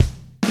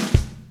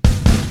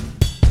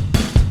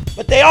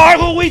but they are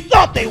who we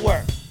thought they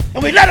were,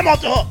 and we let them off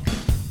the hook.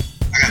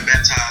 I got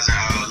baptized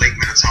in Lake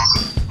Minnetonka.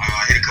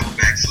 I hit a couple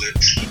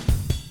backflips.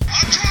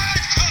 A drive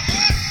to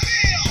left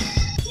field.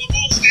 The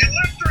most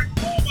electric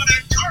moment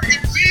at Target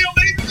Field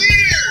in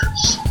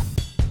years.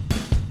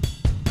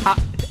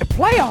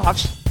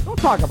 Playoffs? Don't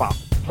talk about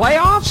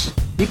playoffs.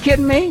 You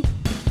kidding me?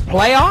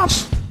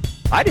 Playoffs?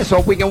 I just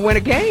hope we can win a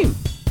game.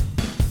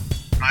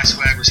 My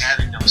swag was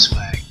having no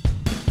swag.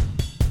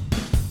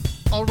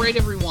 Alright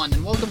everyone,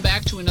 and welcome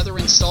back to another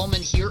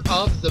installment here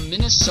of the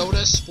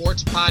Minnesota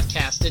Sports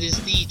Podcast. It is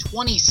the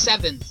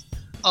 27th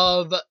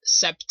of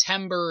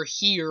September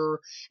here,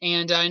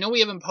 and I know we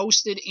haven't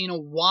posted in a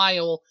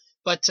while,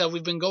 but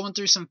we've been going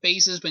through some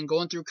phases, been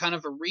going through kind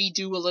of a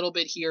redo a little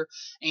bit here,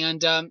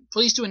 and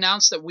pleased to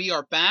announce that we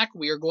are back.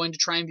 We are going to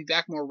try and be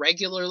back more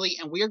regularly,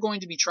 and we are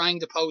going to be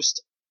trying to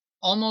post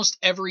almost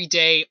every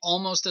day,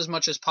 almost as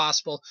much as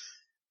possible.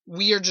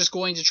 We are just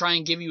going to try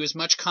and give you as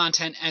much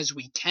content as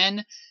we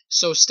can,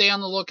 so stay on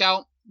the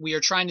lookout. We are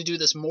trying to do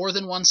this more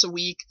than once a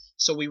week,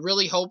 so we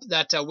really hope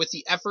that with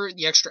the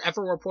extra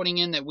effort we're putting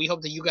in, that we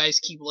hope that you guys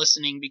keep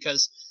listening,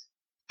 because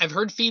I've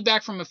heard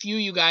feedback from a few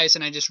of you guys,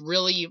 and I just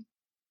really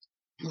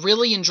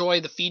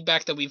enjoy the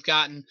feedback that we've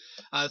gotten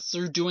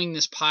through doing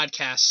this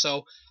podcast.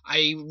 So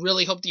I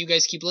really hope that you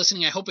guys keep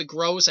listening. I hope it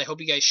grows. I hope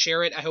you guys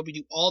share it. I hope you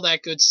do all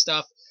that good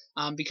stuff,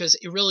 because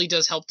it really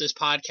does help this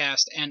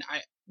podcast, and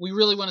we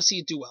really want to see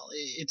it do well.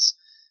 It's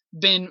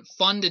been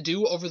fun to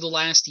do over the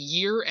last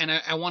year, and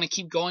I want to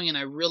keep going, and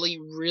I really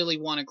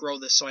want to grow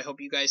this, so I hope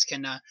you guys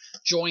can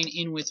join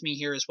in with me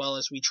here as well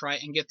as we try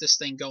and get this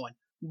thing going.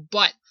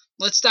 But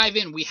let's dive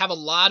in. We have a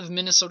lot of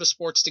Minnesota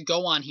sports to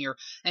go on here,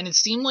 and it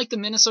seemed like the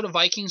Minnesota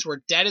Vikings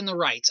were dead in the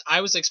right.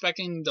 I was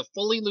expecting them to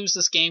fully lose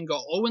this game,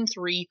 go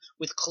 0-3,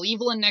 with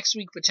Cleveland next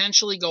week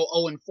potentially go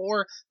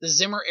 0-4, the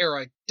Zimmer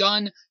era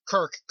done,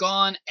 Kirk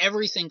gone,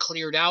 everything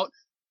cleared out,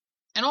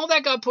 and all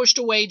that got pushed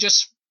away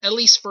just at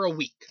least for a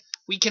week.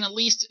 We can at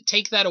least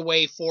take that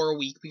away for a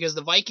week, because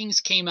the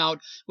Vikings came out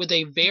with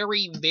a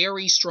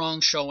very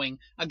strong showing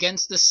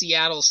against the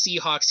Seattle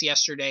Seahawks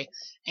yesterday.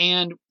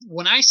 And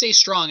when I say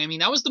strong, I mean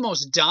that was the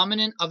most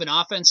dominant of an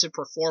offensive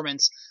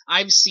performance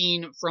I've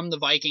seen from the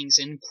Vikings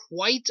in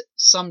quite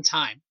some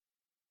time.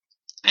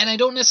 And I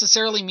don't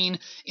necessarily mean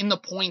in the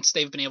points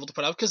they've been able to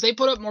put up, because they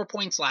put up more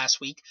points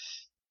last week,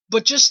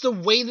 but just the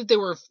way that they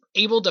were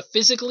able to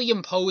physically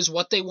impose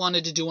what they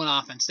wanted to do on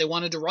offense. They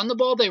wanted to run the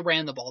ball, they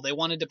ran the ball. They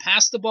wanted to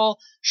pass the ball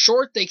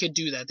short, they could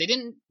do that. They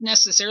didn't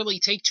necessarily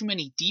take too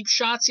many deep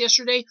shots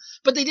yesterday,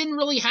 but they didn't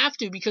really have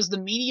to, because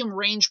the medium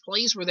range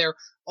plays were there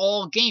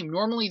all game.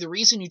 Normally the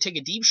reason you take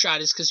a deep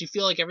shot is because you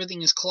feel like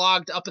everything is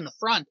clogged up in the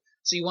front,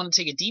 so you want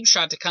to take a deep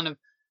shot to kind of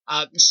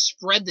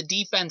spread the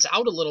defense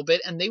out a little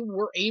bit, and they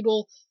were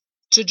able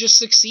to just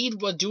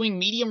succeed with doing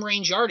medium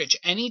range yardage.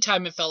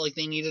 Anytime it felt like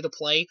they needed a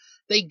play,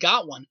 they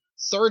got one.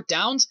 Third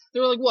downs, they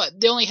were like, what?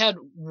 They only had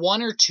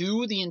one or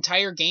two the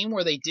entire game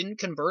where they didn't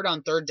convert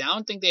on third down.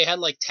 I think they had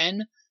like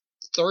 10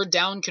 third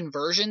down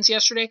conversions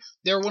yesterday.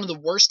 They were one of the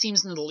worst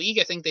teams in the league.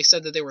 I think they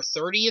said that they were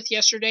 30th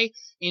yesterday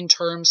in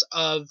terms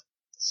of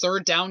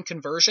third down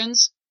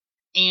conversions.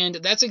 And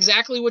that's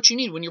exactly what you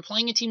need when you're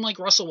playing a team like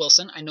Russell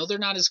Wilson. I know they're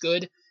not as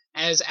good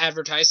as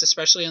advertised,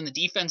 especially on the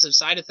defensive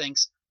side of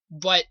things,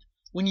 but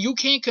when you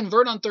can't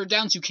convert on third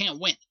downs, you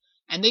can't win.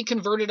 And they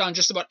converted on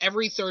just about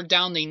every third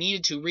down they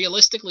needed to.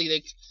 Realistically,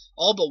 they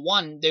all but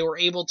one they were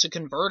able to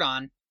convert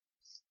on.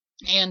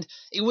 And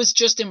it was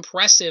just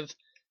impressive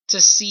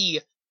to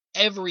see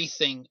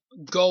everything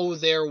go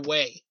their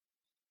way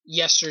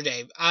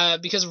yesterday.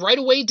 Because right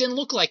away it didn't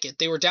look like it.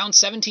 They were down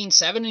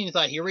 17-7, and you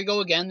thought, here we go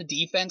again. The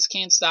defense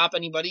can't stop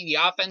anybody. The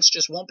offense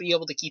just won't be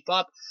able to keep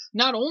up.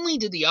 Not only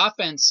did the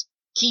offense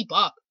keep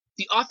up,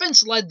 the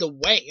offense led the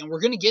way. And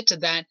we're going to get to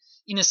that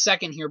in a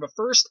second here, but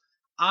first,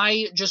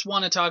 I just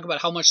want to talk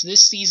about how much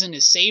this season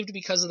is saved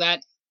because of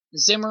that.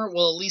 Zimmer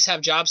will at least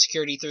have job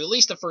security through at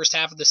least the first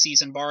half of the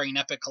season, barring an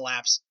epic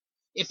collapse.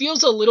 It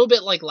feels a little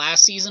bit like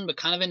last season, but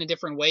kind of in a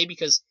different way,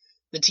 because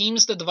the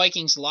teams that the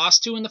Vikings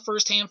lost to in the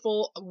first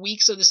handful of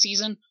weeks of the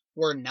season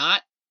were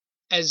not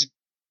as...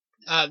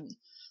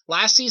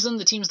 last season,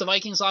 the teams the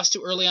Vikings lost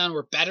to early on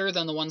were better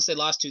than the ones they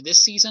lost to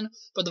this season,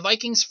 but the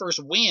Vikings' first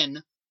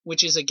win,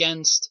 which is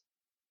against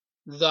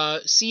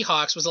the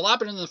Seahawks, was a lot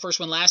better than the first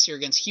one last year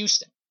against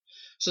Houston.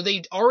 So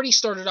they already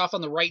started off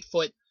on the right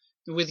foot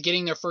with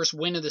getting their first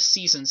win of the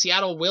season.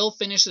 Seattle will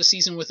finish the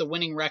season with a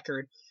winning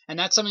record, and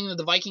that's something that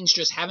the Vikings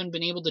just haven't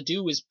been able to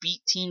do, is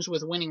beat teams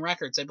with winning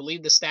records. I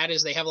believe the stat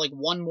is they have like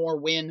one more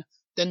win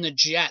than the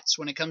Jets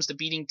when it comes to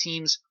beating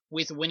teams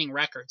with winning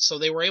records. So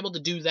they were able to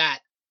do that.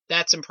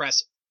 That's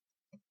impressive.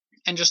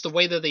 And just the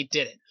way that they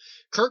did it.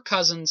 Kirk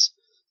Cousins,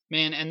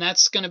 man, and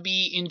that's going to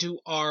be into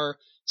our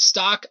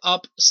stock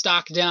up,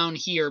 stock down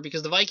here,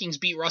 because the Vikings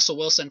beat Russell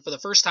Wilson for the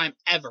first time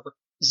ever.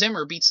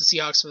 Zimmer beats the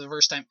Seahawks for the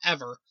first time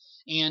ever.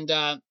 And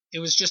it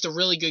was just a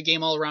really good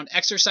game all around.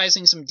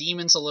 Exercising some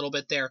demons a little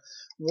bit there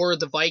were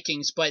the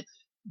Vikings, but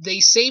they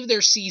saved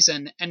their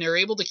season, and they're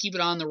able to keep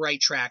it on the right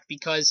track,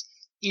 because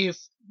if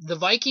the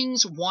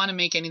Vikings want to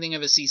make anything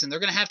of a season, they're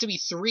going to have to be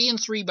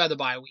 3-3 by the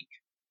bye week.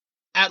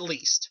 At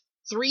least.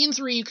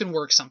 3-3 you can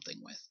work something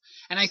with.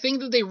 And I think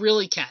that they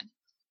really can.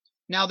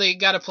 Now they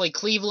got to play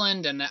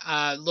Cleveland, and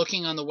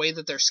looking on the way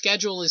that their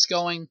schedule is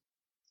going,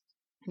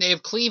 they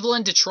have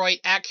Cleveland, Detroit,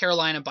 at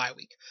Carolina bye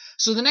week.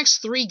 So the next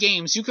 3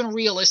 games, you can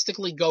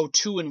realistically go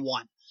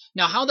 2-1.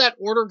 Now how that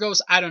order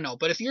goes, I don't know.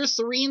 But if you're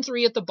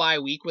 3-3 at the bye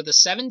week with a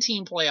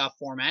 17 playoff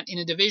format in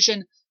a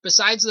division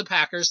besides the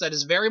Packers that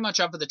is very much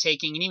up for the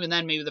taking, and even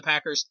then maybe the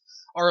Packers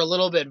are a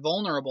little bit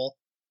vulnerable,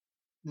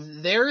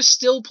 there's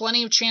still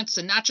plenty of chance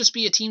to not just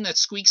be a team that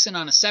squeaks in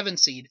on a 7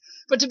 seed,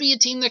 but to be a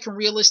team that can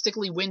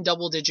realistically win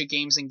double-digit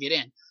games and get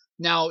in.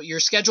 Now,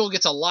 your schedule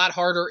gets a lot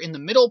harder in the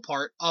middle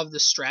part of the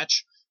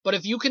stretch, but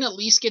if you can at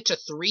least get to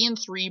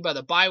 3-3 by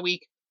the bye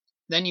week,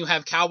 then you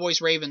have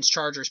Cowboys, Ravens,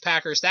 Chargers,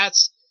 Packers.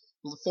 That's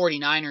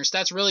 49ers.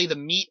 That's really the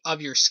meat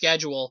of your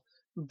schedule.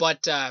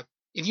 But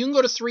if you can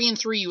go to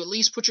 3-3, you at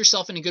least put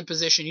yourself in a good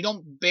position. You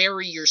don't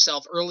bury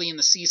yourself early in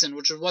the season,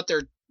 which is what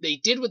they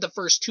did with the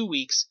first 2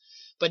 weeks.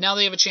 But now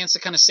they have a chance to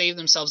kind of save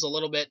themselves a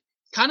little bit,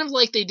 kind of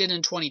like they did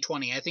in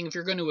 2020. I think if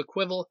you're going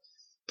to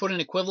put an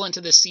equivalent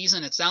to this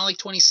season, it's not like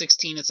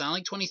 2016, it's not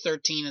like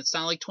 2013, it's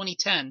not like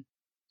 2010.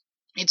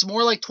 It's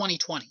more like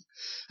 2020.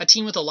 A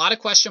team with a lot of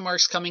question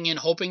marks coming in,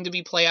 hoping to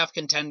be playoff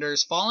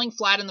contenders, falling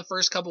flat in the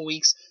first couple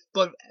weeks,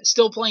 but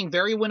still playing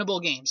very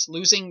winnable games,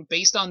 losing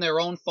based on their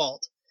own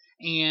fault.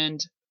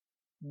 And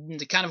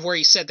kind of where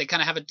you said, they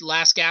kind of have a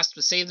last gasp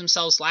to save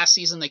themselves. Last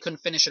season, they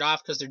couldn't finish it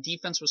off because their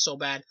defense was so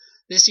bad.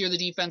 This year, the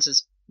defense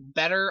is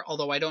better,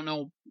 although I don't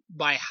know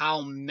by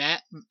how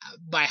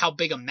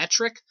big a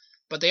metric,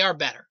 but they are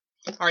better.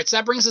 All right, so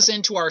that brings us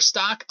into our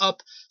stock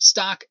up,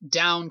 stock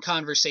down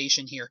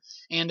conversation here.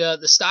 And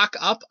the stock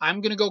up,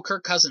 I'm going to go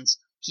Kirk Cousins.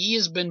 He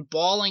has been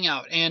balling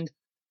out, and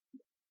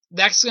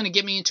that's going to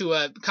get me into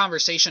a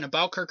conversation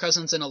about Kirk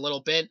Cousins in a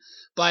little bit.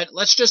 But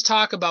let's just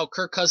talk about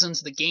Kirk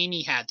Cousins, the game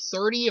he had.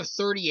 30 of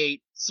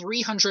 38,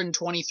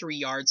 323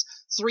 yards,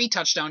 3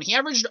 touchdowns. He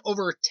averaged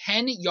over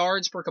 10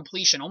 yards per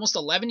completion, almost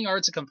 11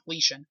 yards of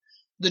completion.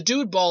 The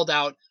dude balled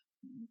out.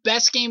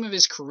 Best game of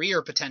his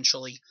career,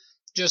 potentially,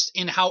 just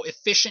in how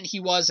efficient he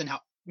was and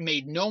how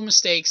made no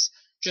mistakes.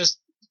 Just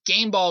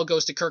game ball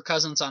goes to Kirk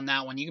Cousins on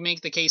that one. You can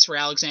make the case for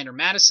Alexander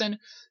Mattison,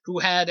 who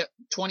had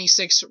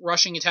 26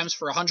 rushing attempts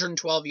for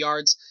 112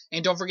 yards.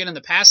 And don't forget, in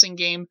the passing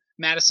game,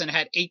 Mattison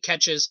had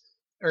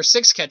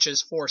 6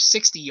 catches for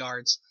 60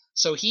 yards.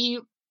 So he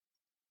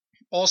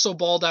also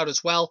balled out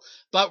as well.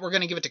 But we're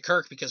going to give it to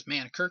Kirk because,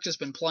 man, Kirk has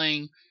been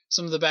playing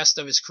some of the best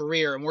of his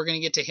career, and we're going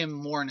to get to him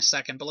more in a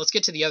second. But let's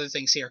get to the other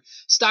things here.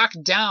 Stock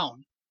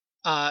down.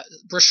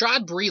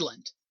 Bashaud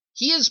Breeland.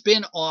 He has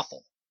been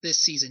awful this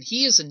season.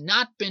 He has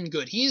not been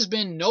good. He has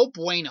been no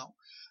bueno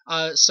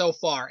so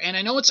far. And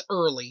I know it's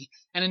early,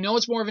 and I know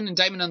it's more of an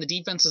indictment on the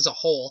defense as a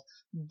whole,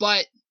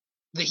 but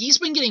he's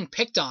been getting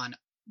picked on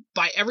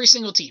by every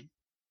single team.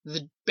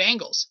 The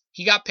Bengals,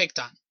 he got picked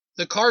on.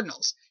 The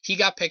Cardinals, he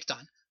got picked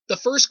on. The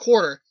first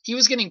quarter, he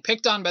was getting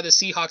picked on by the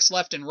Seahawks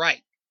left and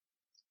right.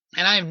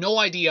 And I have no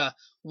idea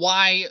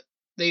why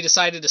they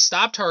decided to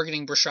stop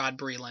targeting Bashaud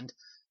Breeland,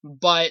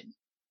 but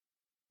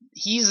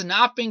he's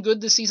not been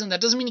good this season. That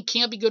doesn't mean he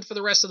can't be good for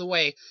the rest of the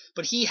way,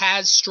 but he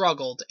has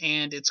struggled,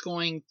 and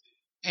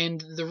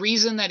the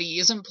reason that he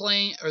isn't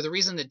playing, or the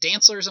reason that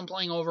Dantzler isn't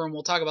playing over him,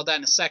 we'll talk about that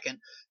in a second,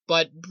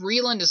 but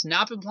Breeland has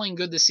not been playing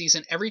good this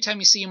season. Every time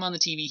you see him on the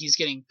TV, he's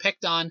getting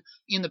picked on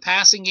in the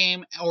passing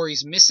game, or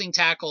he's missing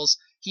tackles.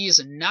 He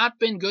has not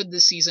been good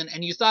this season,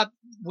 and you thought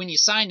when you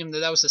signed him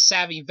that was a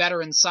savvy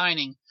veteran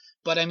signing,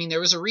 but I mean,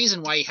 there was a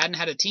reason why he hadn't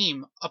had a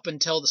team up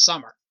until the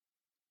summer.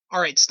 All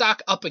right,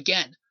 stock up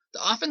again. The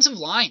offensive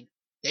line,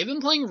 they've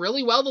been playing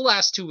really well the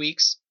last 2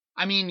 weeks.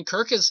 I mean,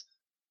 Kirk has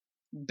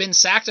been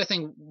sacked, I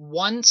think,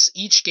 once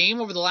each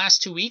game over the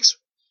last 2 weeks.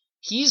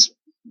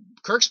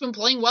 Kirk's been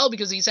playing well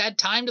because he's had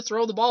time to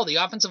throw the ball. The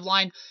offensive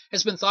line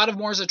has been thought of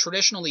more as a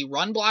traditionally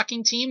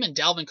run-blocking team, and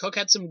Dalvin Cook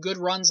had some good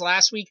runs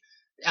last week.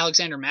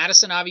 Alexander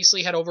Mattison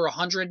obviously had over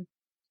 100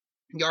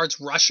 yards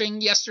rushing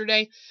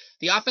yesterday.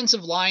 The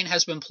offensive line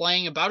has been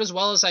playing about as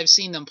well as I've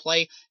seen them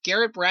play.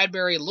 Garrett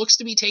Bradbury looks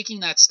to be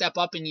taking that step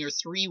up in year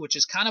 3, which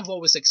is kind of what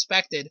was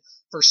expected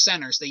for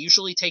centers. They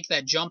usually take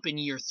that jump in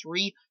year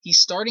 3. He's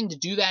starting to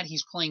do that.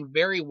 He's playing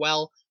very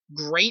well.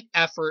 Great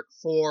effort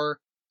for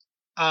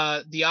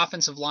the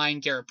offensive line.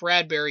 Garrett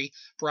Bradbury,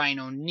 Brian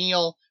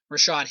O'Neill,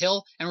 Rashad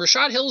Hill. And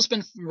Rashad Hill has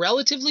been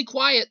relatively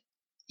quiet.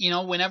 You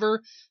know,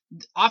 whenever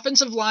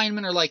offensive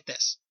linemen are like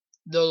this,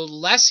 the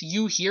less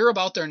you hear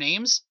about their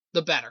names,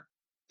 the better.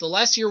 The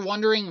less you're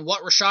wondering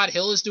what Rashad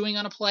Hill is doing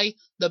on a play,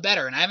 the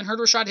better. And I haven't heard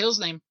Rashad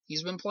Hill's name.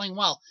 He's been playing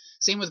well.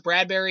 Same with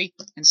Bradbury,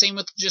 and same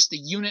with just the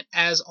unit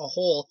as a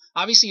whole.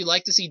 Obviously, you'd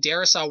like to see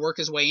Darrisaw work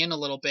his way in a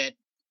little bit,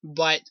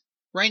 but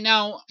right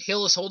now,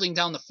 Hill is holding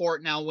down the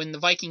fort. Now, when the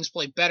Vikings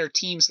play better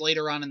teams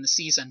later on in the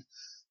season,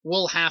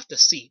 we'll have to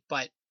see.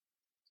 But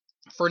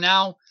for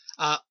now,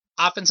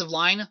 offensive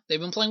line,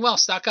 they've been playing well.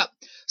 Stock up.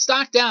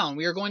 Stock down.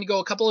 We are going to go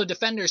a couple of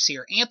defenders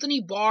here.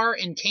 Anthony Barr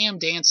and Cam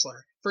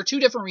Dantzler. for two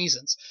different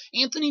reasons.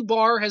 Anthony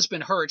Barr has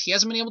been hurt. He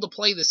hasn't been able to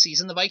play this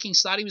season. The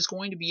Vikings thought he was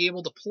going to be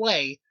able to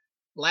play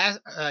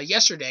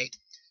yesterday,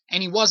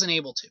 and he wasn't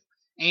able to.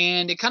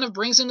 And it kind of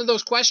brings into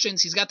those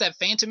questions. He's got that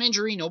phantom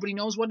injury. Nobody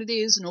knows what it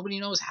is. Nobody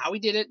knows how he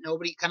did it.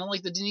 Nobody, kind of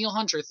like the Danielle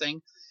Hunter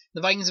thing. The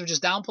Vikings have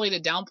just downplayed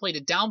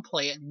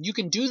it. And you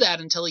can do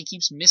that until he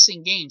keeps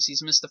missing games.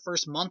 He's missed the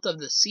first month of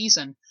the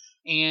season,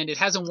 and it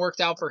hasn't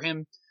worked out for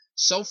him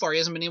so far. He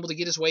hasn't been able to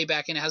get his way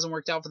back in. It hasn't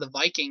worked out for the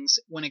Vikings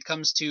when it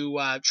comes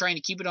to trying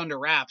to keep it under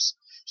wraps.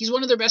 He's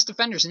one of their best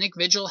defenders. Nick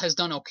Vigil has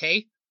done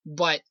okay,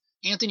 but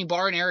Anthony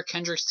Barr and Eric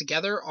Kendricks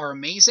together are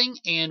amazing,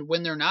 and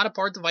when they're not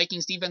apart, the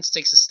Vikings defense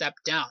takes a step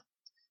down.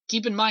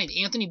 Keep in mind,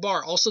 Anthony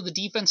Barr, also the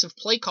defensive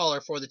play caller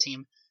for the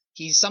team.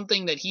 He's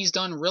something that he's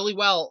done really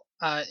well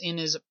in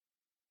his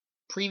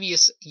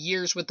previous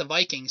years with the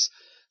Vikings.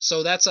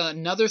 So that's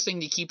another thing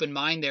to keep in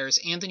mind there is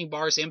Anthony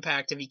Barr's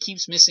impact. If he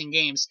keeps missing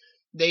games,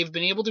 they've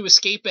been able to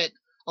escape it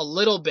a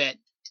little bit,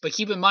 but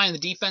keep in mind the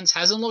defense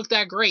hasn't looked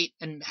that great,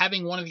 and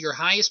having one of your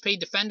highest paid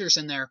defenders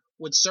in there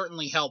would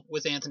certainly help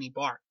with Anthony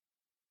Barr.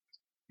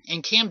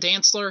 And Cam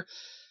Dantzler,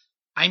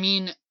 I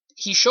mean,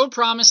 he showed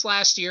promise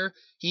last year.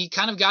 He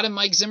kind of got in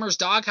Mike Zimmer's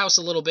doghouse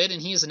a little bit,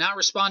 and he has not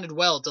responded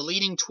well,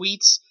 deleting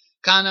tweets,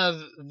 kind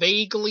of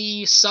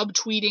vaguely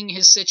subtweeting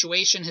his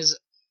situation, his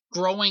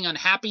growing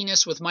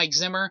unhappiness with Mike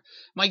Zimmer.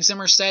 Mike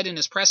Zimmer said in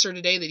his presser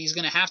today that he's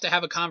going to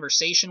have a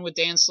conversation with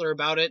Dantzler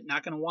about it,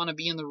 not going to want to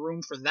be in the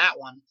room for that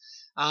one.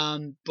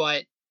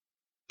 But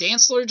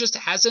Dantzler just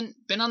hasn't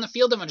been on the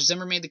field that much.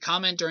 Zimmer made the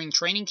comment during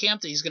training camp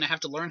that he's going to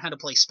have to learn how to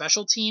play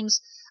special teams.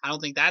 I don't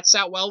think that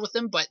sat well with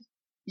him, but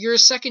you're a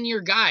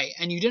second-year guy,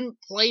 and you didn't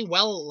play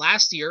well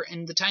last year,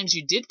 and the times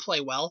you did play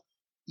well,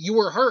 you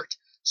were hurt.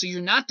 So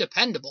you're not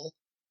dependable.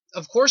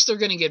 Of course they're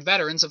going to get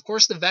veterans. Of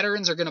course the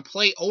veterans are going to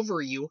play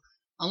over you,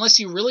 unless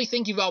you really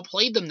think you've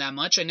outplayed them that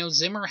much. I know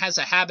Zimmer has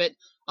a habit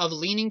of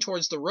leaning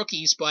towards the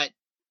rookies, but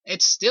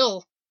it's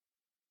still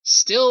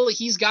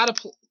he's got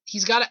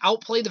to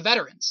outplay the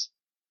veterans.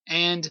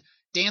 And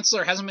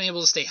Dantzler hasn't been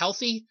able to stay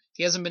healthy.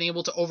 He hasn't been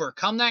able to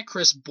overcome that.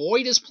 Chris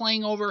Boyd is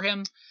playing over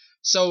him.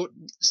 So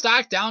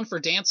stock down for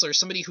Dantzler,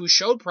 somebody who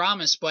showed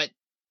promise but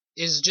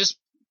is just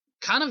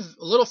kind of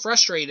a little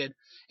frustrated.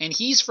 And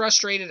he's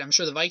frustrated. I'm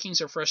sure the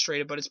Vikings are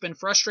frustrated, but it's been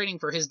frustrating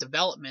for his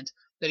development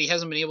that he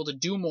hasn't been able to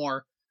do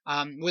more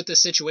with the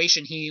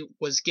situation he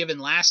was given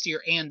last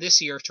year and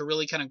this year to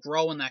really kind of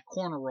grow in that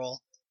corner role.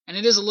 And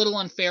it is a little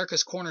unfair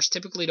because corners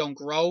typically don't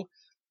grow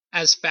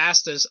as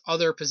fast as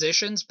other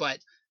positions, but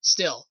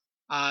still,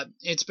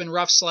 it's been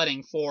rough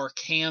sledding for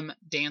Cam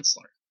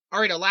Dantzler. All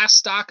right, our last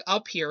stock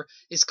up here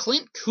is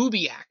Klint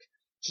Kubiak.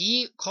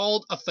 He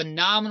called a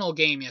phenomenal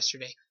game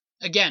yesterday.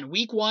 Again,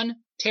 week 1,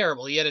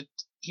 terrible.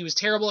 He was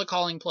terrible at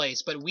calling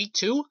plays, but week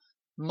 2,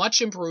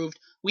 much improved.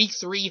 Week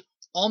 3,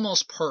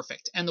 almost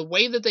perfect. And the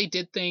way that they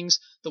did things,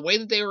 the way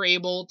that they were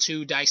able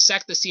to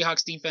dissect the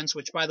Seahawks defense,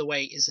 which, by the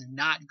way, is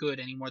not good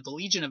anymore. The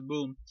Legion of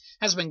Boom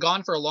has been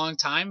gone for a long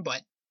time,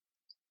 but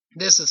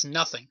this is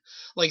nothing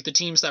like the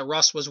teams that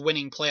Russ was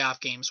winning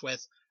playoff games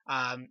with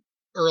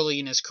early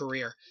in his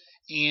career.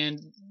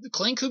 And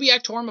Klint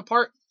Kubiak tore him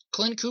apart.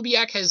 Klint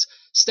Kubiak has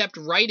stepped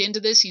right into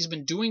this. He's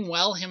been doing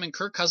well. Him and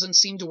Kirk Cousins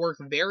seem to work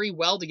very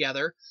well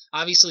together.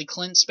 Obviously,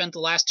 Klint spent the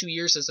last 2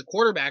 years as the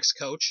quarterback's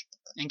coach,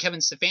 and Kevin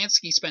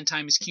Stefanski spent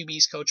time as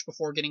QB's coach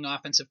before getting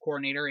offensive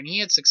coordinator, and he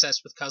had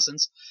success with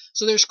Cousins.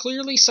 So there's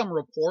clearly some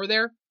rapport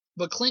there,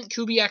 but Klint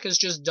Kubiak has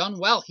just done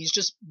well. He's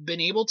just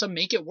been able to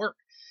make it work.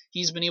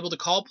 He's been able to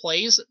call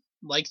plays,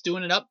 like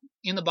doing it up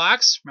in the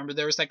box. Remember,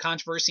 there was that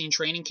controversy in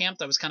training camp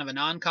that was kind of a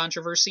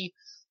non-controversy,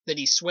 that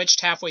he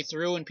switched halfway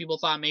through and people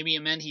thought maybe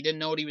it meant he didn't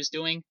know what he was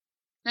doing.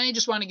 And he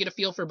just wanted to get a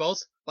feel for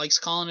both. Likes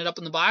calling it up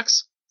in the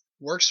box.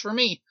 Works for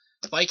me.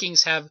 The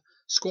Vikings have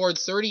scored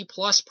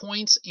 30-plus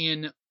points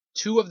in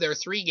 2 of their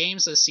 3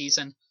 games this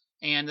season,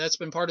 and that's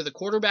been part of the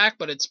quarterback,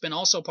 but it's been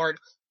also part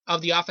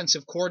of the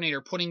offensive coordinator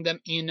putting them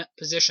in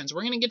positions.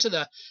 We're going to get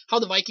to how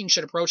the Vikings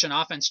should approach an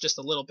offense just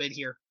a little bit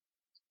here.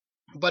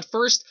 But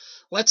first,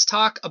 let's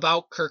talk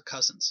about Kirk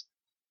Cousins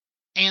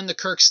and the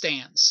Kirk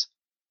stans.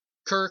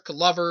 Kirk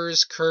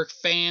lovers, Kirk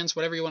fans,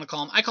 whatever you want to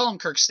call them. I call them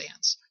Kirk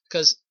stans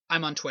because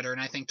I'm on Twitter and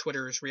I think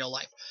Twitter is real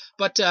life.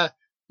 But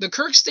the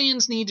Kirk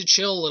stans need to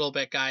chill a little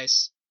bit,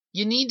 guys.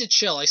 You need to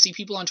chill. I see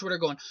people on Twitter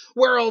going,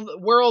 where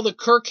are all the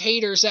Kirk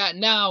haters at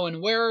now?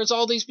 And where's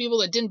all these people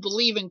that didn't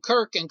believe in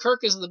Kirk? And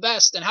Kirk is the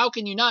best. And how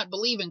can you not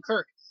believe in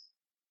Kirk?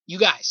 You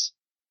guys,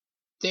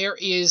 there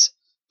is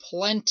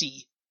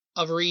plenty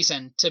of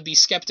reason to be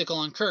skeptical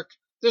on Kirk.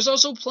 There's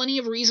also plenty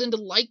of reason to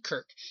like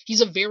Kirk.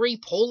 He's a very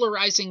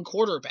polarizing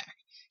quarterback.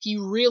 He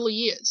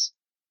really is.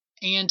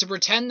 And to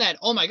pretend that,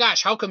 oh my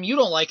gosh, how come you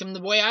don't like him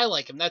the way I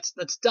like him? That's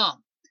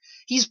dumb.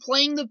 He's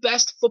playing the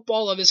best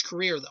football of his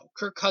career, though.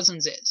 Kirk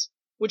Cousins is,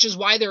 which is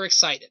why they're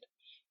excited.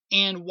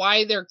 And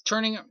why they're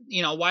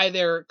why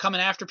they're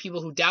coming after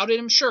people who doubted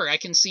him. Sure, I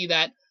can see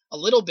that a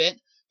little bit.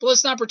 But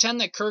let's not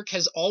pretend that Kirk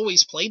has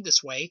always played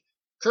this way.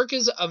 Kirk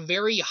is a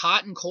very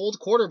hot and cold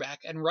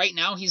quarterback, and right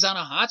now he's on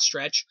a hot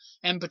stretch,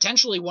 and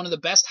potentially one of the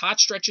best hot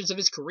stretches of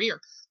his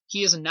career.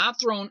 He has not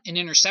thrown an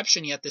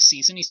interception yet this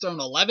season. He's thrown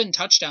 11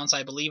 touchdowns,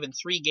 I believe, in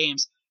 3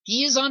 games.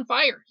 He is on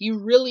fire. He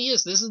really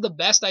is. This is the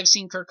best I've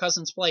seen Kirk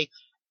Cousins play,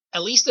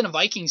 at least in a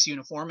Vikings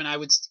uniform, and I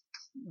would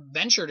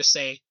venture to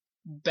say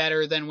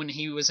better than when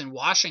he was in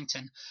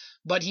Washington.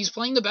 But he's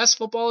playing the best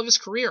football of his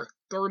career.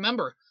 But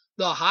remember,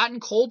 the hot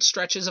and cold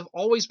stretches have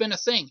always been a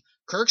thing.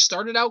 Kirk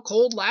started out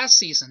cold last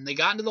season. They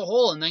got into the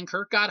hole, and then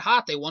Kirk got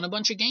hot. They won a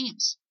bunch of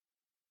games.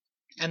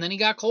 And then he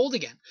got cold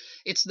again.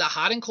 It's the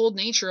hot and cold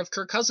nature of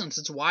Kirk Cousins.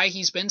 It's why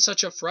he's been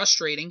such a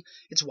frustrating,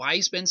 it's why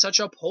he's been such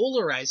a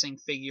polarizing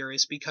figure,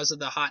 is because of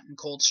the hot and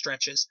cold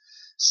stretches.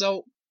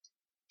 So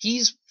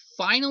he's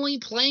finally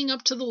playing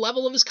up to the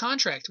level of his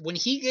contract.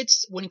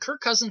 When Kirk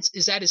Cousins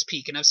is at his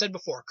peak, and I've said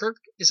before, Kirk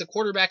is a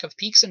quarterback of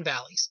peaks and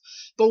valleys.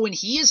 But when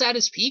he is at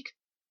his peak,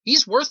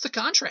 he's worth the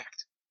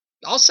contract.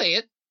 I'll say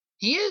it.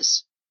 He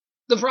is.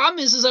 The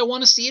problem is I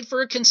want to see it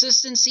for a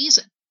consistent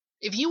season.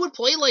 If he would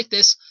play like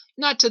this,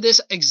 not to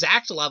this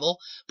exact level,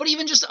 but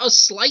even just a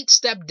slight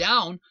step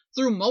down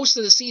through most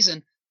of the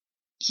season,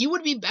 he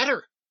would be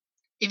better.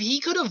 If he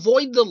could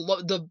avoid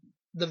the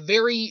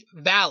very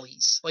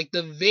valleys, like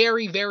the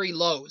very, very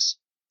lows,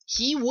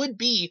 he would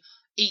be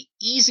an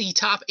easy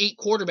top 8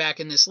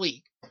 quarterback in this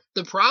league.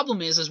 The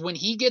problem is when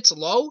he gets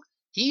low,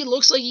 he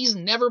looks like he's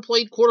never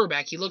played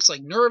quarterback. He looks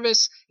like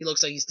nervous. He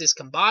looks like he's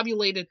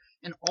discombobulated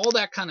and all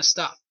that kind of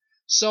stuff.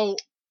 So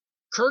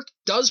Kirk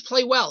does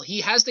play well.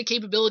 He has the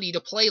capability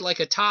to play like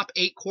a top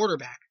 8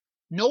 quarterback.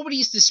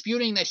 Nobody's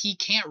disputing that he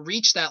can't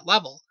reach that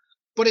level,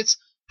 but it's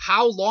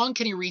how long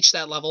can he reach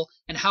that level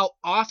and how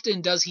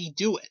often does he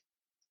do it?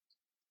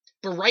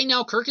 But right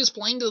now, Kirk is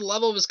playing to the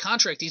level of his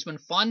contract. He's been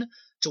fun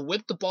to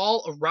whip the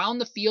ball around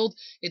the field.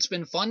 It's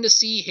been fun to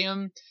see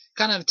him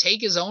kind of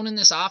take his own in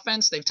this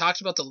offense. They've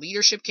talked about the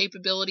leadership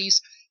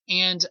capabilities,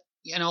 and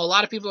a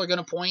lot of people are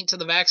going to point to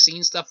the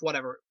vaccine stuff,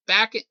 whatever.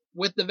 Back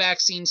with the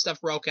vaccine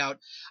stuff broke out,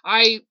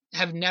 I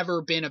have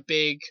never been a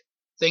big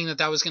thing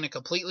that was going to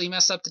completely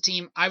mess up the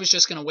team. I was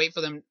just going to wait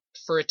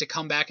for it to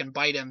come back and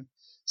bite him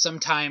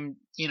sometime,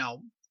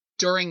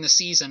 during the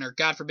season, or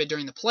God forbid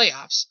during the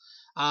playoffs.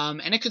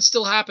 And it could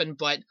still happen,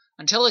 but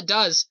until it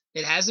does,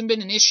 it hasn't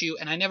been an issue,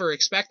 and I never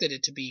expected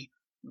it to be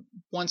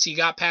once you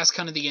got past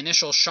kind of the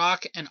initial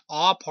shock and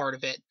awe part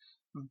of it.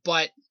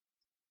 But,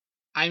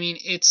 I mean,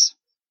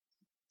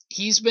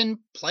 he's been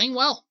playing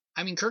well.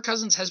 I mean, Kirk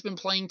Cousins has been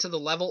playing to the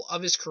level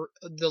of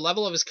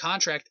his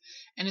contract,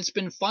 and it's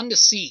been fun to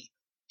see.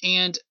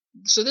 And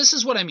so this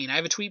is what I mean. I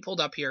have a tweet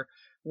pulled up here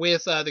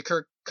with the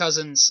Kirk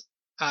Cousins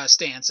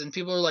stance, and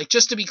people are like,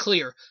 just to be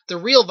clear, the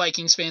real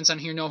Vikings fans on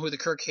here know who the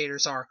Kirk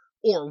haters are,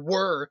 or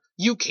were.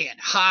 You can't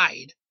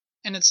hide.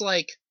 And it's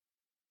like,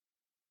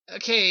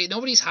 okay,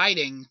 nobody's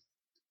hiding.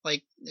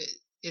 Like,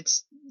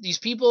 it's these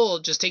people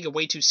just take it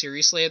way too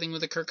seriously, I think,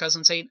 with the Kirk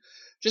Cousins hate.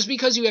 Just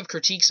because you have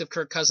critiques of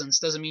Kirk Cousins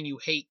doesn't mean you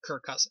hate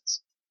Kirk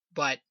Cousins.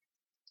 But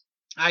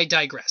I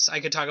digress. I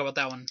could talk about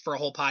that one for a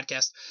whole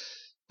podcast.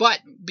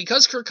 But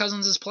because Kirk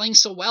Cousins is playing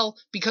so well,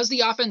 because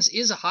the offense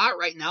is hot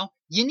right now,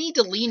 you need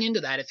to lean into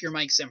that if you're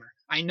Mike Zimmer.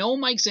 I know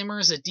Mike Zimmer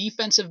is a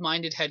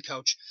defensive-minded head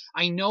coach.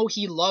 I know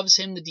he loves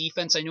the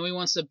defense. I know he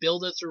wants to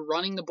build it through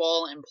running the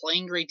ball and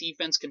playing great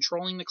defense,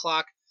 controlling the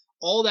clock,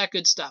 all that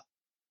good stuff.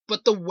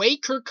 But the way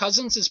Kirk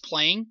Cousins is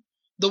playing,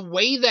 the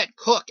way that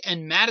Cook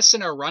and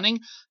Madison are running,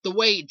 the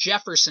way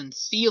Jefferson,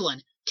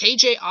 Thielen,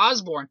 KJ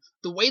Osborne,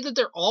 the way that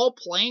they're all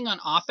playing on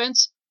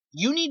offense,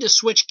 you need to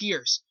switch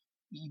gears.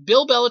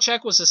 Bill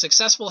Belichick was a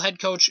successful head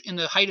coach in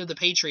the height of the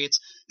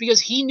Patriots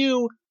because he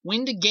knew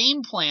when to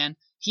game plan.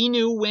 He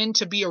knew when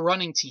to be a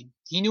running team.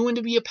 He knew when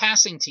to be a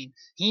passing team.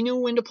 He knew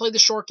when to play the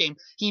short game.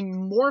 He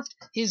morphed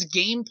his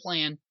game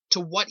plan to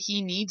what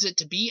he needs it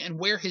to be and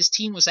where his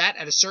team was at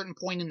a certain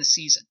point in the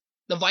season.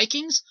 The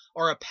Vikings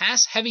are a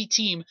pass-heavy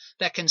team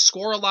that can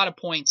score a lot of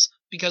points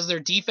because their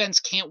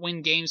defense can't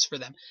win games for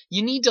them.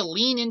 You need to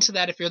lean into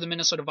that if you're the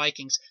Minnesota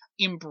Vikings.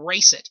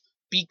 Embrace it.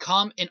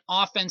 Become an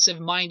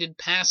offensive-minded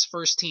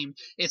pass-first team.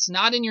 It's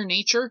not in your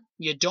nature.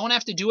 You don't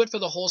have to do it for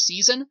the whole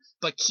season,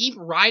 but keep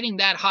riding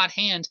that hot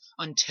hand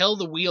until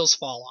the wheels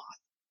fall off.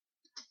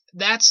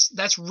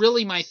 That's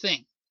really my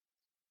thing.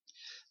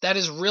 That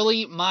is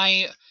really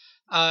my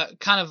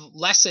kind of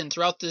lesson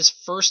throughout this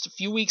first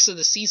few weeks of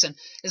the season,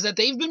 is that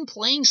they've been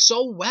playing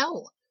so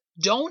well.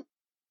 Don't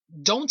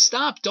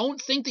stop. Don't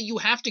think that you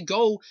have to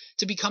go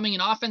to becoming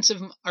an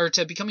offensive or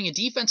to becoming a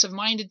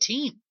defensive-minded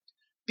team.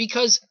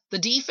 Because the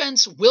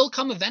defense will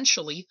come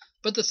eventually,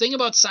 but the thing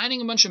about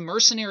signing a bunch of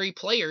mercenary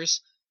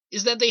players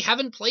is that they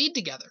haven't played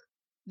together.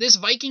 This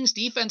Vikings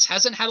defense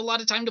hasn't had a lot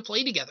of time to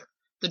play together.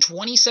 The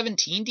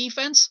 2017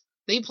 defense,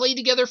 they played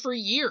together for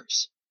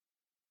years.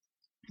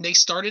 They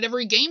started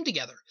every game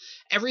together.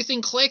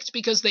 Everything clicked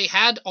because they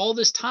had all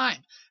this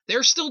time.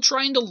 They're still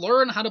trying to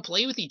learn how to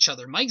play with each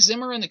other. Mike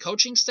Zimmer and the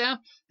coaching staff,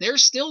 they're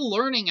still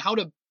learning how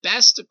to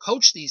best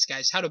coach these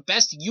guys, how to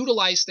best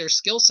utilize their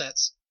skill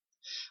sets.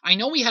 I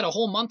know we had a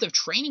whole month of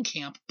training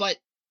camp, but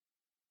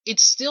it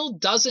still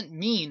doesn't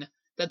mean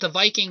that the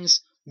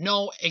Vikings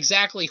know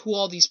exactly who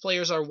all these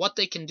players are, what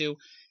they can do.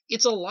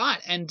 It's a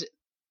lot, and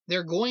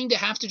they're going to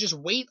have to just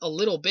wait a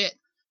little bit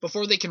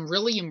before they can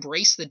really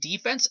embrace the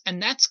defense,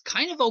 and that's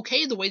kind of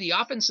okay the way the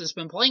offense has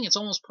been playing. It's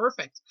almost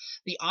perfect.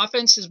 The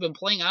offense has been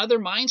playing out of their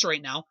minds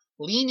right now.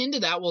 Lean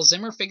into that while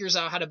Zimmer figures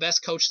out how to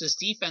best coach this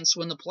defense.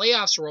 When the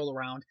playoffs roll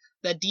around,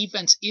 that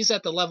defense is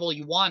at the level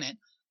you want it.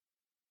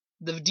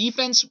 The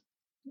defense,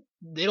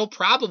 it'll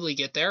probably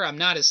get there. I'm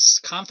not as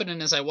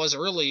confident as I was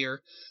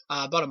earlier,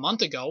 about a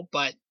month ago,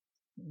 but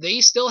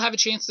they still have a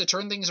chance to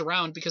turn things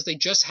around because they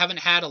just haven't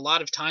had a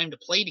lot of time to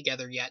play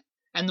together yet.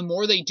 And the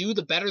more they do,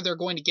 the better they're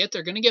going to get.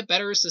 They're going to get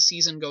better as the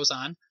season goes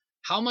on.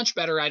 How much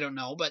better, I don't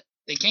know, but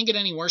they can't get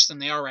any worse than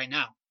they are right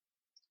now.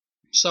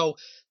 So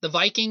the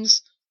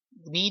Vikings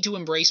need to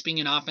embrace being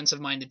an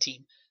offensive-minded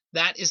team.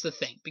 That is the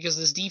thing, because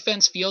this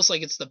defense feels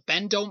like it's the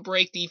bend don't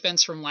break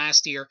defense from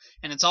last year,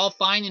 and it's all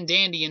fine and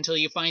dandy until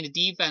you find a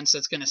defense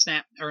that's going to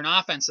snap, or an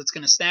offense that's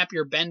going to snap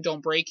your bend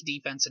don't break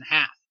defense in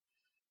half.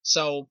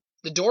 So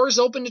the door is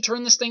open to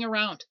turn this thing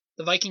around.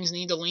 The Vikings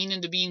need to lean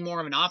into being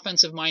more of an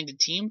offensive-minded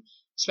team,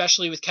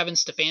 especially with Kevin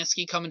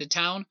Stefanski coming to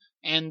town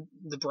and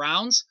the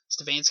Browns.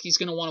 Stefanski's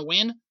going to want to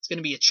win. It's going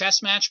to be a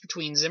chess match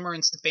between Zimmer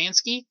and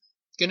Stefanski.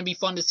 It's going to be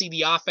fun to see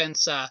the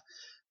offense,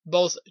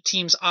 both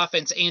teams'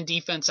 offense and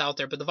defense out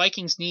there, but the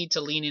Vikings need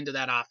to lean into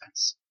that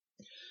offense.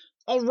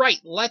 All right,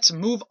 let's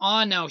move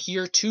on now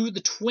here to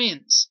the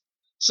Twins.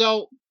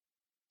 So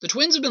the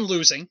Twins have been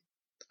losing.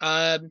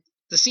 The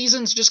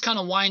season's just kind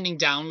of winding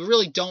down. We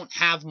really don't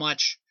have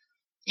much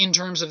in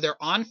terms of their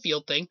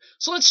on-field thing.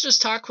 So let's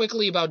just talk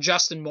quickly about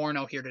Justin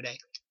Morneau here today.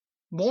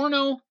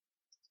 Morneau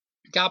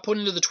got put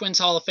into the Twins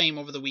Hall of Fame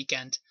over the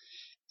weekend,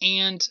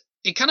 and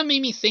it kind of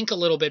made me think a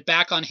little bit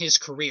back on his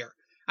career.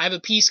 I have a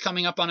piece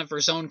coming up on it for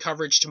Zone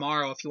Coverage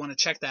tomorrow if you want to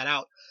check that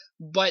out.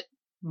 But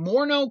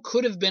Morneau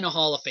could have been a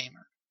Hall of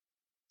Famer.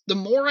 The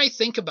more I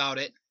think about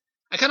it,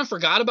 I kind of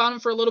forgot about him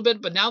for a little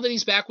bit, but now that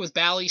he's back with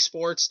Bally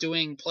Sports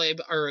doing play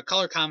or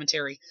color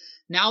commentary,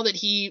 now that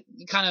he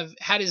kind of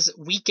had his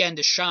weekend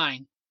to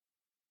shine,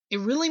 it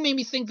really made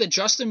me think that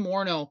Justin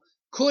Morneau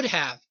could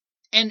have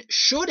and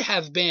should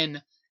have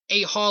been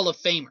a Hall of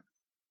Famer.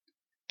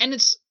 And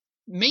it's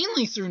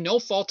mainly through no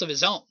fault of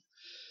his own.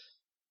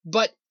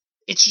 But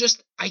it's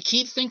just, I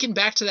keep thinking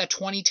back to that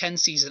 2010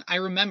 season. I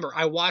remember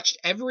I watched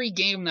every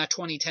game that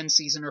 2010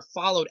 season, or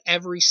followed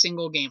every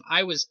single game.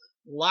 I was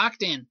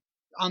locked in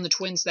on the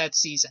Twins that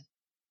season.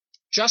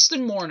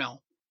 Justin Morneau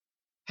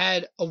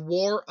had a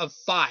WAR of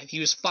 5. He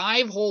was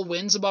 5 whole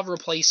wins above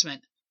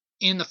replacement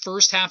in the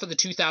first half of the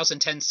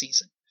 2010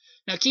 season.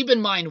 Now keep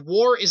in mind,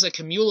 WAR is a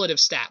cumulative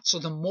stat, so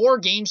the more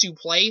games you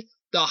play,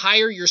 the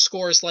higher your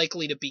score is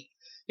likely to be.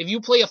 If you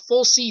play a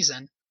full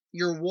season,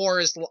 your WAR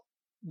is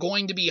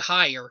going to be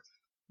higher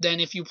than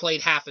if you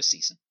played half a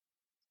season.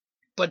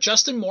 But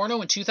Justin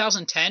Morneau in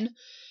 2010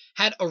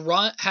 had a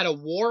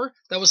WAR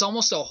that was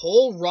almost a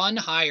whole run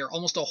higher,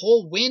 almost a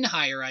whole win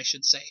higher, I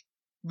should say,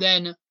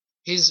 than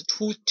his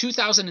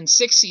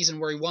 2006 season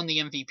where he won the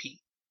MVP.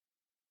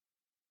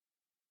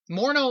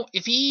 Morneau,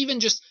 if he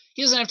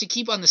doesn't have to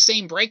keep on the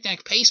same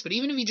breakneck pace, but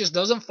even if he just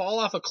doesn't fall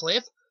off a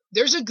cliff,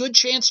 there's a good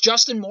chance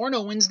Justin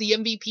Morneau wins the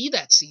MVP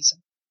that season.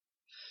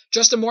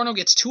 Justin Morneau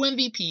gets 2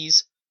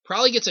 MVPs,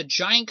 probably gets a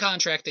giant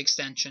contract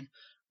extension.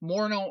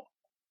 Morneau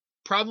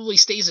probably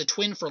stays a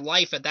Twin for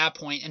life at that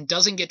point and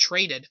doesn't get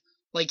traded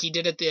like he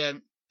did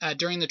at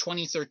during the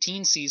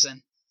 2013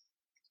 season.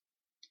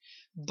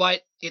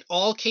 But it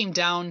all came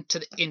down to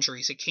the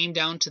injuries. It came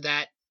down to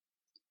that.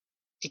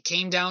 It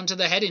came down to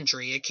the head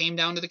injury. It came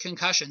down to the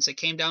concussions. It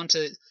came down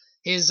to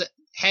his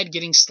head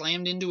getting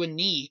slammed into a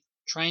knee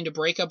trying to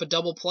break up a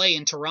double play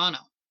in Toronto.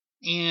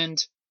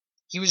 And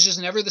he was just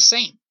never the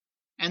same.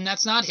 And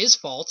that's not his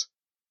fault.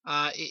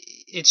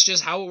 It's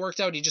just how it worked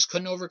out. He just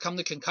couldn't overcome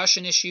the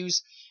concussion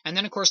issues. And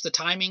then, of course, the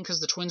timing,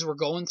 because the Twins were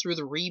going through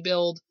the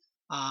rebuild.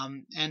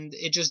 And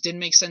it just didn't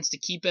make sense to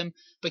keep him.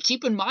 But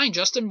keep in mind,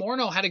 Justin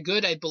Morneau had a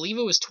good, I believe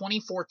it was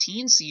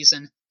 2014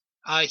 season.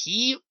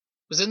 He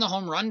was in the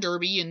home run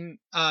derby in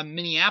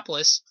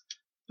Minneapolis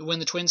when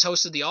the Twins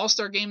hosted the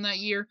All-Star game that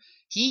year.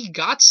 He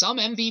got some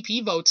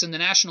MVP votes in the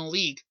National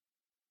League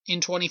in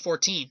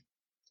 2014.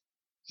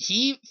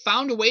 He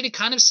found a way to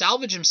kind of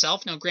salvage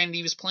himself. Now, granted,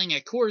 he was playing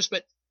at Coors,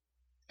 but,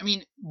 I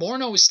mean,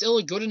 Morneau was still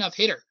a good enough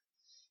hitter.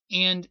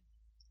 And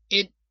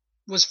it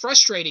was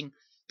frustrating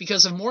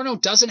because if Morneau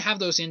doesn't have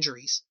those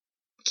injuries,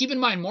 keep in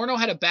mind, Morneau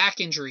had a back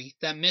injury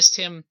that missed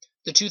him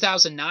the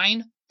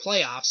 2009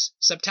 playoffs,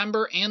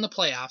 September and the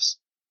playoffs.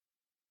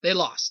 They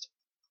lost.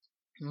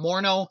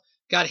 Morneau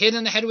got hit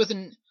in the head with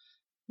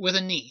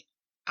a knee.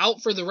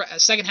 Out for the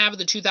second half of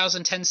the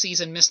 2010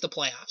 season, missed the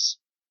playoffs.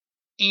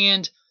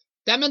 And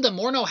that meant that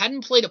Morneau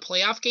hadn't played a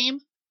playoff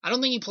game. I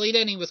don't think he played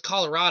any with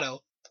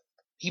Colorado.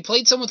 He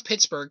played some with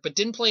Pittsburgh, but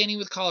didn't play any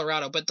with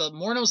Colorado. But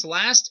Morneau's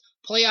last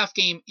playoff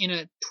game in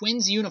a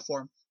Twins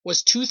uniform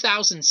was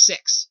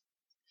 2006.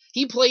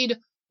 He played,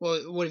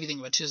 well, what do you think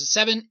about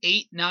 2007,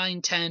 8,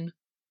 9, 10,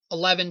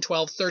 11,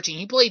 12, 13.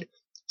 He played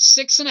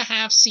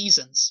 6.5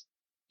 seasons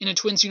in a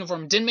Twins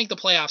uniform. Didn't make the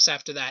playoffs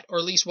after that, or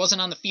at least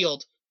wasn't on the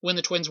field when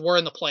the Twins were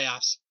in the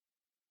playoffs.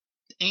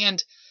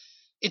 And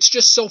it's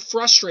just so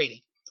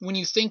frustrating when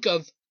you think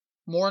of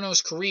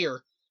Morneau's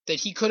career that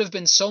he could have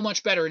been so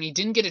much better and he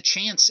didn't get a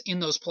chance in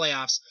those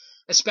playoffs,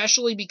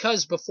 especially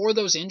because before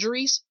those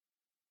injuries,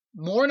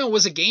 Morneau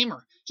was a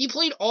gamer. He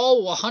played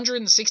all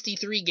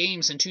 163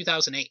 games in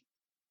 2008.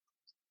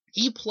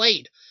 He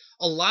played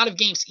a lot of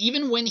games,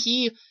 even when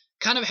he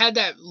kind of had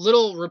that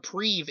little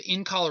reprieve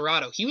in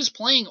Colorado. He was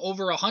playing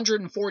over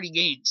 140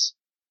 games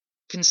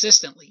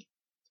consistently.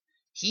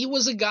 He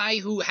was a guy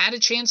who had a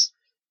chance.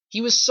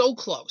 He was so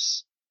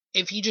close.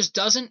 If he just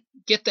doesn't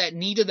get that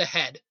knee to the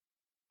head,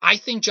 I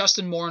think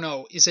Justin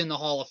Morneau is in the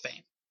Hall of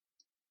Fame.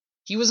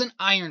 He was an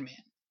Iron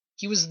Man.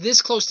 He was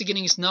this close to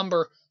getting his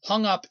number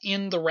hung up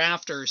in the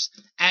rafters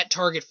at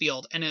Target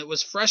Field, and it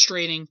was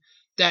frustrating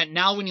that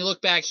now when you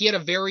look back, he had a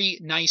very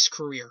nice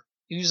career.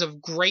 He was a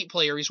great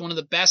player. He's one of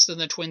the best in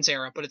the Twins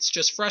era, but it's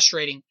just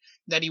frustrating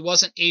that he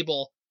wasn't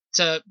able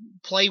to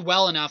play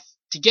well enough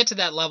to get to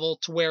that level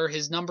to where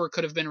his number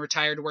could have been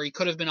retired, where he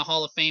could have been a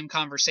Hall of Fame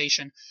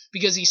conversation,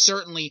 because he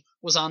certainly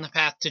was on the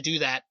path to do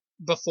that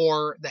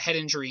before the head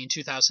injury in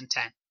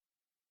 2010.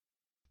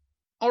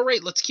 All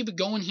right, let's keep it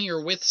going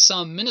here with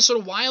some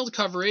Minnesota Wild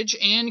coverage,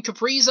 and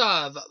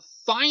Kaprizov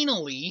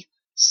finally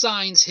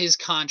signs his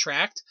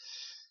contract.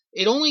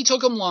 It only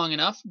took him long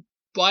enough,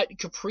 but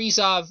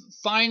Kaprizov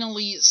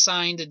finally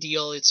signed a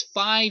deal. It's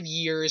 5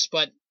 years,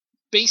 but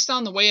based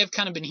on the way I've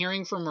kind of been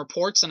hearing from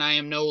reports, and I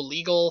am no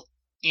legal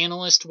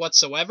analyst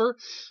whatsoever,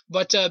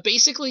 but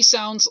basically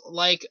sounds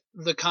like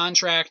the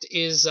contract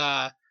is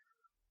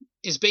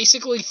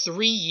basically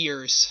 3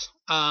 years,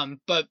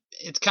 but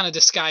it's kind of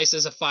disguised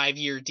as a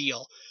 5-year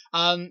deal.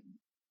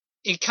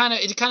 It kind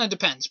of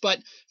depends, but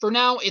for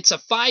now it's a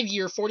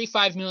 5-year,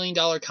 $45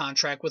 million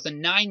contract with a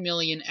 $9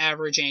 million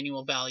average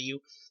annual value.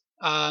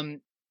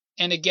 And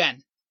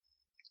again,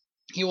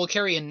 he will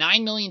carry a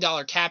 $9 million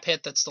cap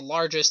hit. That's the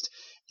largest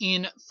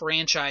in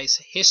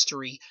franchise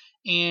history.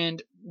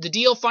 And the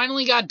deal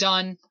finally got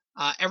done.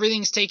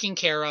 Everything's taken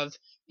care of.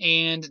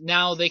 And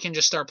now they can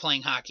just start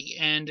playing hockey.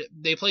 And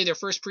they play their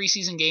first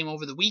preseason game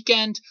over the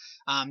weekend.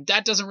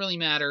 That doesn't really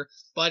matter,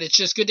 but it's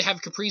just good to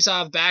have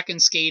Kaprizov back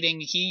and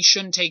skating. He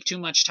shouldn't take too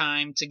much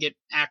time to get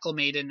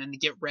acclimated and to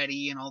get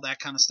ready and all that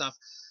kind of stuff.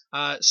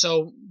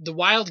 So the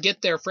Wild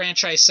get their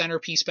franchise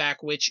centerpiece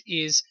back, which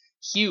is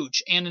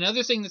huge. And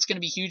another thing that's going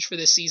to be huge for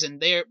this season,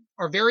 they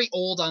are very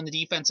old on the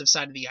defensive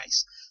side of the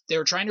ice.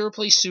 They're trying to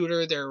replace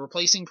Suter. They're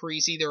replacing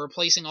Parise. They're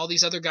replacing all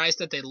these other guys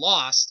that they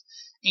lost.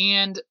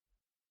 And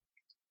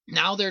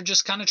now they're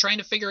just kind of trying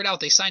to figure it out.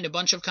 They signed a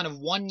bunch of kind of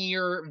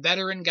 1-year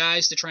veteran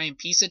guys to try and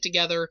piece it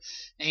together,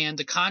 and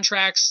the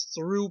contracts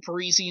through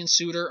Parise and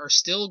Suter are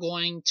still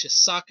going to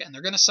suck, and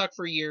they're going to suck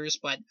for years,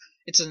 but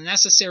it's a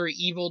necessary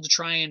evil to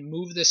try and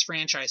move this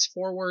franchise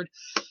forward.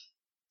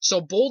 So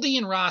Boldy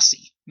and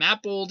Rossi,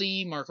 Matt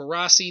Boldy, Marco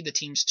Rossi, the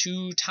team's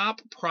 2 top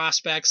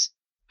prospects,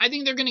 I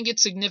think they're going to get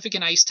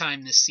significant ice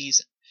time this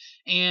season.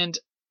 And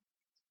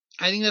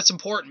I think that's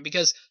important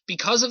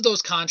because of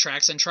those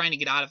contracts and trying to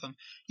get out of them,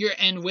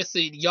 and with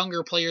the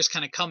younger players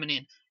kind of coming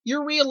in,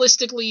 you're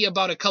realistically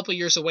about a couple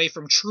years away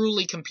from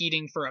truly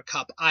competing for a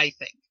cup, I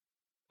think.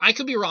 I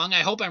could be wrong.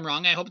 I hope I'm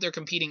wrong. I hope they're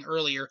competing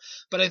earlier.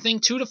 But I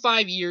think 2 to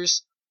 5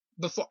 years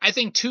before, I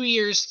think 2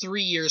 years,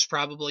 3 years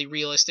probably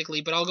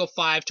realistically, but I'll go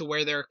 5 to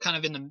where they're kind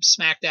of in the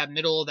smack dab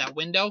middle of that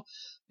window.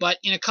 But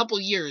in a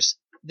couple years,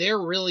 they're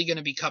really going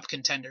to be cup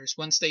contenders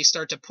once they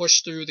start to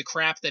push through the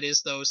crap that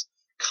is those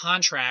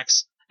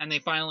contracts, and they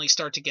finally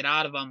start to get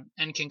out of them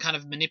and can kind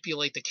of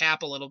manipulate the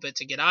cap a little bit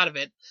to get out of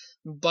it.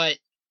 But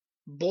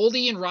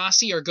Boldy and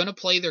Rossi are going to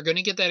play. They're going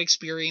to get that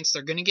experience.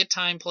 They're going to get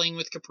time playing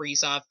with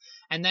Kaprizov,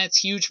 and that's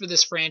huge for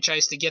this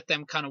franchise to get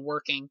them kind of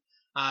working.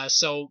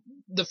 So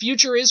the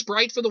future is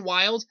bright for the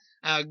Wild.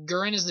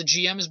 Guerin as the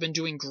GM has been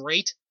doing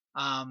great.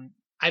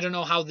 I don't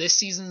know how this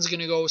season is going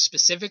to go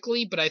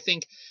specifically, but I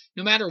think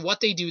no matter what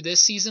they do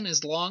this season,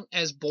 as long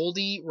as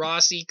Boldy,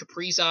 Rossi,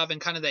 Kaprizov,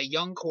 and kind of that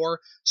young core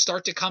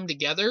start to come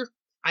together,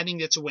 I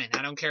think that's a win.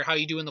 I don't care how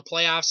you do in the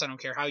playoffs. I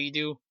don't care how you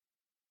do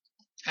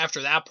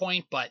after that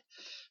point, but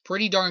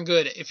pretty darn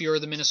good if you're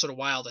the Minnesota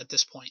Wild at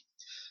this point.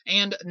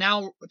 And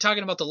now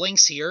talking about the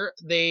Lynx here,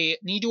 they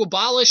need to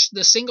abolish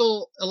the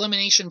single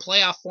elimination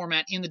playoff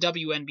format in the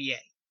WNBA.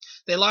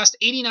 They lost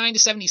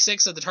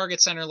 89-76 at the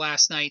Target Center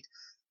last night.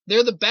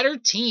 They're the better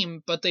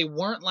team, but they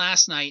weren't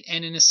last night,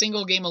 and in a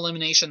single game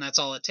elimination, that's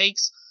all it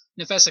takes.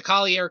 Naphtha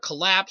Collier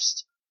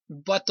collapsed,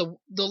 but the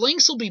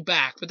Lynx will be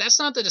back, but that's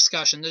not the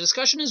discussion. The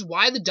discussion is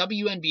why the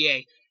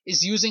WNBA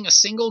is using a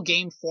single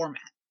game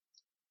format.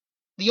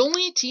 The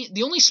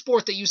only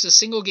sport that uses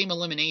single game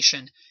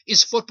elimination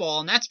is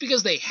football, and that's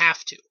because they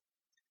have to.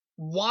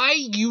 Why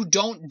you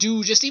don't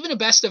do just even a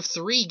best of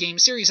 3 game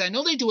series? I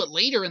know they do it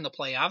later in the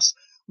playoffs.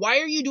 Why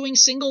are you doing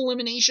single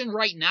elimination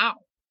right now?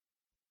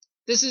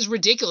 This is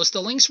ridiculous. The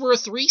Lynx were a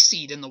 3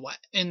 seed in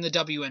the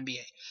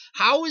WNBA.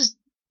 How is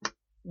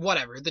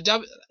whatever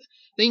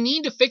they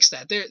need to fix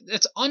that.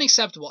 That's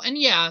unacceptable. And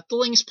yeah, the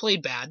Lynx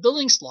played bad. The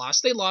Lynx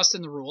lost. They lost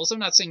in the rules. I'm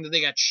not saying that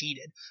they got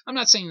cheated. I'm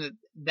not saying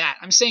that.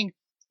 I'm saying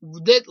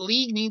that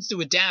league needs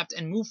to adapt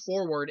and move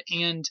forward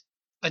and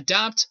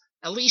adopt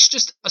at least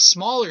just a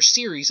smaller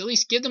series. At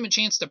least give them a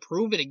chance to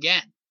prove it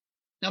again.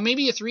 Now,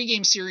 maybe a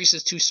 3-game series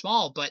is too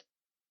small, but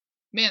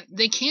man,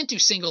 they can't do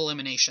single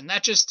elimination.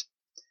 It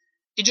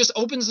just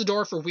opens the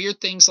door for weird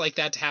things like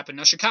that to happen.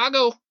 Now,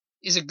 Chicago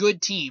is a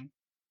good team,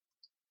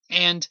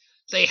 and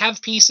they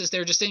have pieces.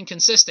 They're just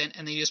inconsistent,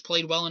 and they just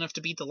played well enough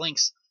to beat the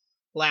Lynx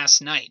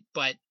last night.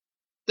 But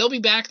they'll be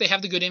back. They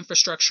have the good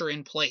infrastructure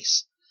in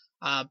place.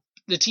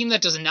 The team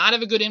that does not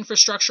have a good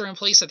infrastructure in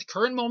place at the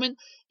current moment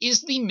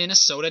is the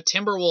Minnesota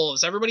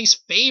Timberwolves, everybody's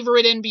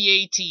favorite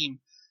NBA team.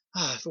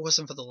 If it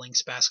wasn't for the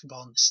Lynx,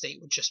 basketball in the state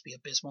would just be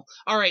abysmal.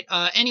 All right,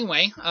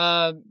 anyway,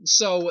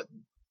 so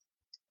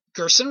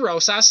Gerson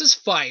Rosas is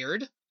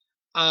fired.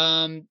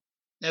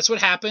 That's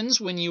what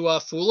happens when you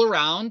fool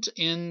around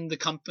in the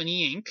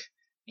company Inc.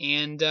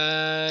 And,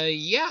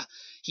 yeah,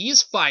 he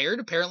is fired.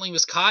 Apparently he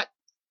was caught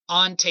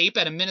on tape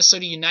at a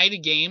Minnesota United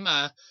game,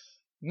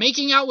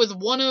 making out with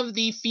one of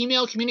the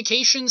female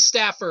communications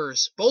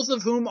staffers, both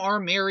of whom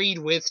are married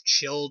with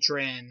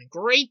children.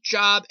 Great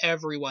job,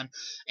 everyone.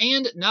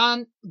 And not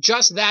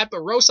just that,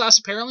 but Rosas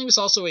apparently was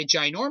also a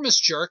ginormous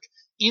jerk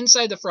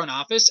inside the front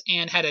office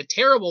and had a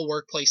terrible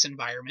workplace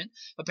environment.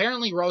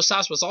 Apparently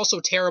Rosas was also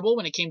terrible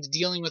when it came to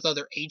dealing with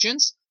other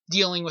agents,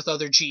 dealing with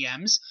other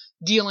GMs,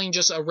 dealing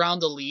just around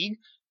the league.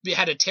 He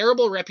had a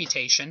terrible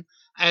reputation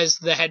as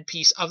the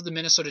headpiece of the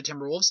Minnesota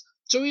Timberwolves,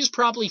 so he was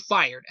promptly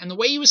fired. And the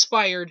way he was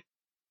fired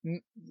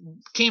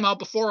came out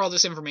before all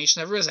this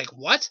information. Everybody's like,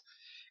 what?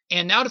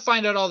 And now to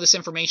find out all this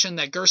information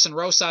that Gerson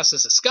Rosas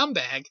is a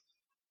scumbag,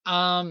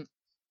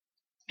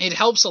 it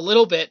helps a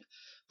little bit.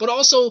 But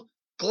also,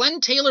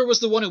 Glenn Taylor was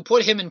the one who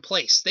put him in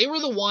place. They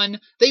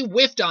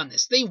whiffed on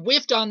this. They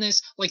whiffed on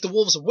this like the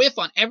Wolves whiff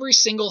on every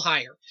single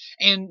hire.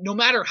 And no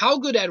matter how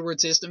good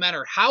Edwards is, no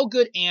matter how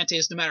good Ant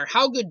is, no matter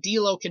how good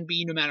D'Lo can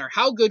be, no matter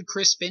how good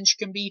Chris Finch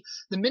can be,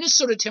 the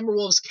Minnesota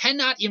Timberwolves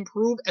cannot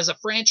improve as a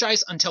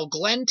franchise until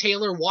Glenn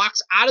Taylor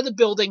walks out of the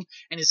building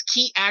and his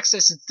key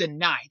access is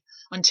denied.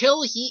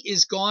 Until he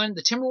is gone,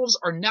 the Timberwolves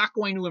are not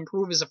going to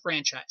improve as a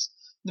franchise.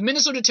 The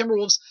Minnesota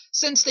Timberwolves,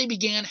 since they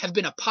began, have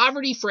been a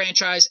poverty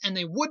franchise, and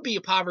they would be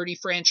a poverty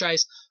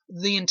franchise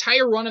the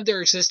entire run of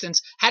their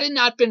existence had it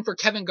not been for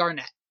Kevin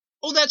Garnett.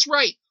 Oh, that's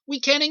right.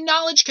 We can't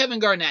acknowledge Kevin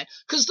Garnett,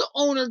 because the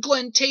owner,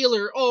 Glenn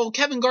Taylor,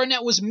 Kevin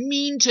Garnett was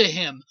mean to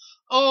him.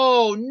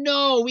 Oh,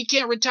 no, we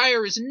can't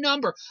retire his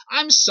number.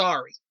 I'm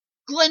sorry.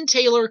 Glenn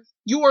Taylor,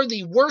 you are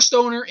the worst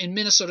owner in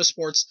Minnesota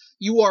sports.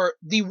 You are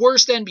the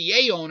worst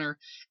NBA owner.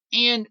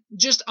 And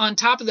just on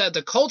top of that,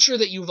 the culture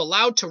that you've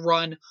allowed to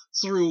run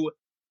through,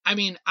 I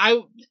mean,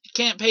 I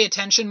can't pay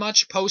attention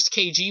much post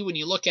KG when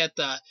you look at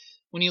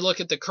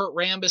the Kurt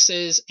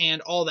Rambuses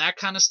and all that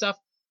kind of stuff.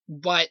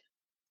 But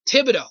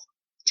Thibodeau,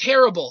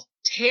 terrible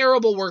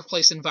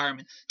workplace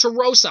environment. To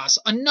Rosas,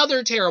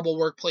 another terrible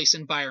workplace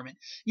environment.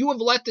 You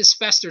have let this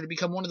fester to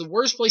become one of the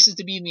worst places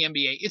to be in the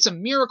NBA. It's a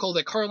miracle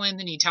that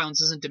Karl-Anthony Towns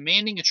isn't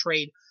demanding a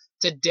trade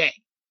today.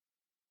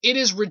 It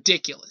is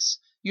ridiculous.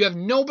 You have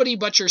nobody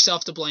but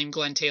yourself to blame,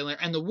 Glenn Taylor,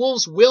 and the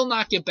Wolves will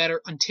not get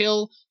better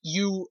until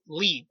you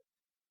leave.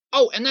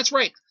 Oh, and that's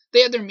right.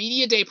 They had their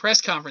media day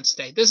press conference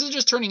today. This is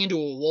just turning into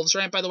a Wolves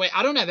rant, by the way.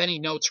 I don't have any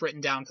notes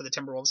written down for the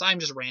Timberwolves. I'm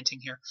just ranting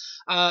here.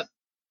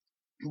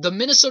 The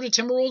Minnesota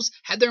Timberwolves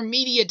had their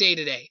media day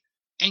today,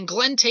 and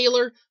Glenn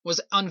Taylor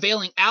was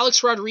unveiling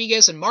Alex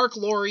Rodriguez and Mark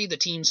Lowry, the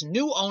team's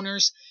new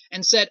owners,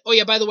 and said, oh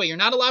yeah, by the way, you're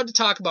not allowed to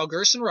talk about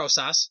Gerson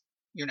Rosas.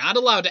 You're not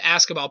allowed to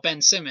ask about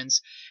Ben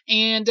Simmons,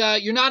 and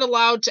you're not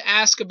allowed to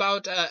ask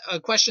about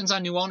questions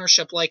on new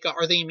ownership, like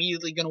are they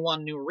immediately going to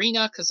want a new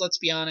arena? Because let's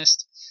be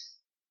honest,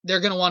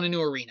 they're going to want a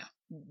new arena.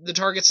 The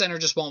Target Center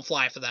just won't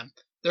fly for them.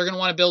 They're going to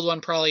want to build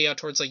one probably out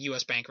towards like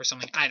US Bank or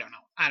something. I don't know.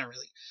 I don't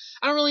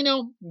really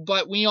know,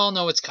 but we all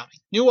know it's coming.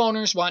 New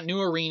owners want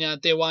new arena.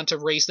 They want to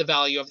raise the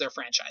value of their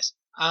franchise.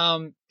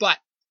 But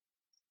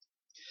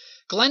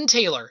Glenn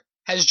Taylor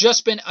has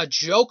just been a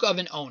joke of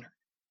an owner.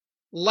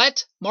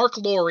 Let Mark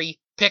Lowry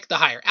pick the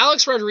hire.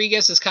 Alex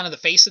Rodriguez is kind of the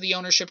face of the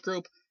ownership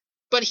group,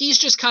 but he's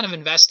just kind of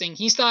investing.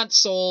 He's not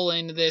sole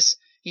into this.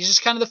 He's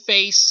just kind of the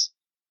face.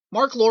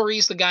 Mark Lowry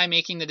is the guy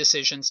making the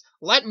decisions.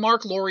 Let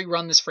Mark Lowry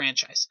run this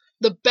franchise.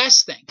 The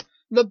best thing,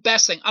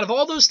 out of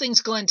all those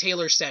things Glenn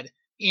Taylor said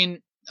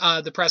in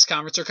the press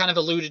conference, or kind of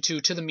alluded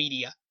to the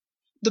media,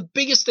 the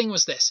biggest thing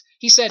was this.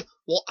 He said,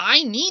 well,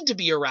 I need to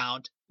be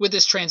around with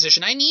this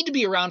transition. I need to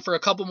be around for a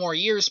couple more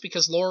years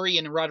because Lowry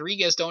and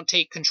Rodriguez don't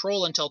take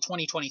control until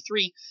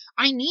 2023.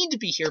 I need to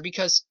be here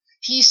because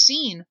he's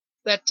seen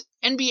that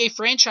NBA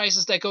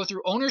franchises that go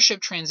through ownership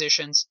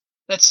transitions,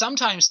 that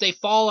sometimes they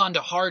fall onto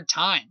hard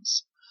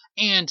times.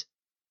 And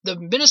the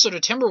Minnesota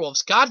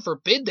Timberwolves, God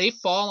forbid they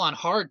fall on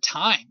hard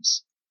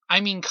times.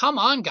 I mean, come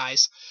on,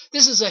 guys.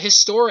 This is a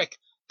historic,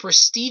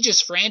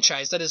 prestigious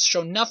franchise that has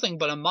shown nothing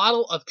but a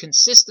model of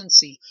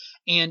consistency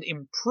and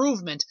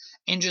improvement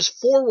and just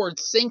forward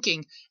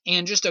thinking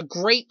and just a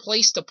great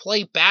place to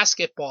play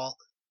basketball.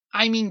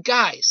 I mean,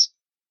 guys,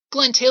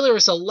 Glenn Taylor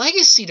has a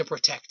legacy to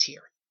protect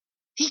here.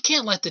 He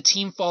can't let the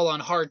team fall on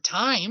hard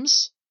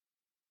times.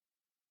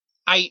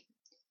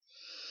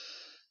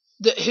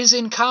 His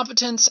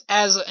incompetence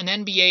as an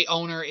NBA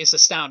owner is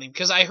astounding,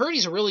 because I heard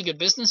he's a really good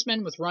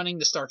businessman with running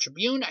the Star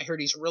Tribune. I heard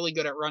he's really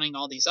good at running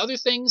all these other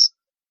things.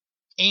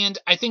 And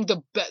I think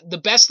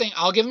the best thing,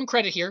 I'll give him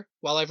credit here,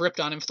 while I've ripped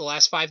on him for the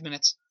last 5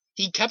 minutes,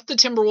 he kept the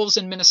Timberwolves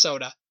in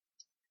Minnesota.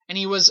 And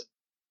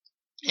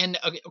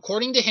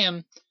according to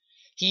him,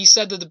 he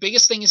said that the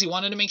biggest thing is he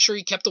wanted to make sure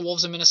he kept the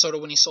Wolves in Minnesota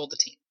when he sold the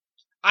team.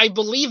 I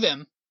believe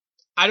him.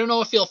 I don't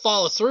know if he'll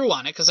follow through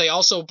on it, because I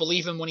also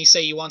believe him when he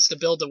say he wants to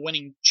build a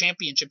winning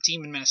championship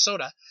team in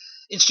Minnesota.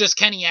 It's just,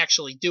 can he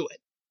actually do it?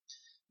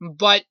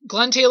 But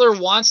Glenn Taylor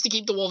wants to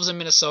keep the Wolves in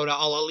Minnesota.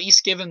 I'll at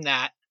least give him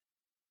that.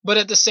 But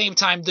at the same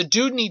time, the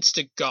dude needs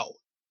to go.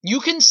 You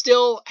can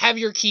still have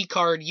your key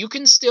card. You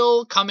can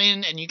still come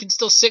in and you can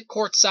still sit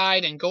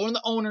courtside and go in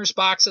the owner's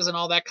boxes and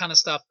all that kind of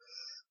stuff.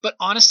 But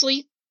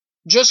honestly,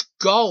 just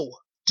go.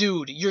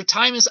 Dude, your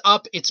time is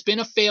up. It's been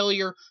a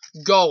failure.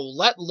 Go.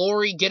 Let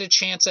Lauri get a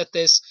chance at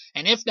this.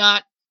 And if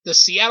not, the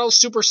Seattle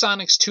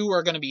Supersonics 2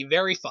 are going to be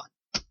very fun.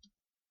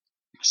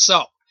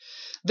 So,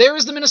 there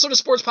is the Minnesota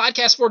Sports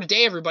Podcast for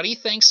today, everybody.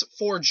 Thanks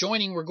for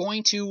joining. We're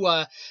going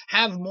to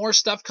have more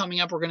stuff coming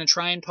up. We're going to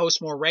try and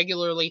post more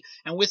regularly.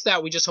 And with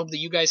that, we just hope that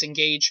you guys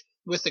engage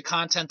with the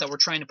content that we're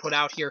trying to put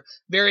out here.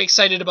 Very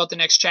excited about the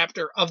next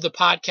chapter of the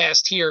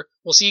podcast here.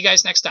 We'll see you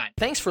guys next time.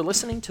 Thanks for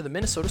listening to the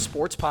Minnesota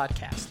Sports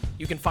Podcast.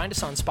 You can find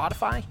us on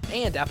Spotify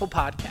and Apple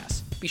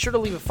Podcasts. Be sure to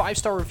leave a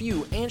 5-star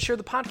review and share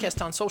the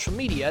podcast on social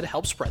media to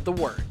help spread the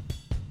word.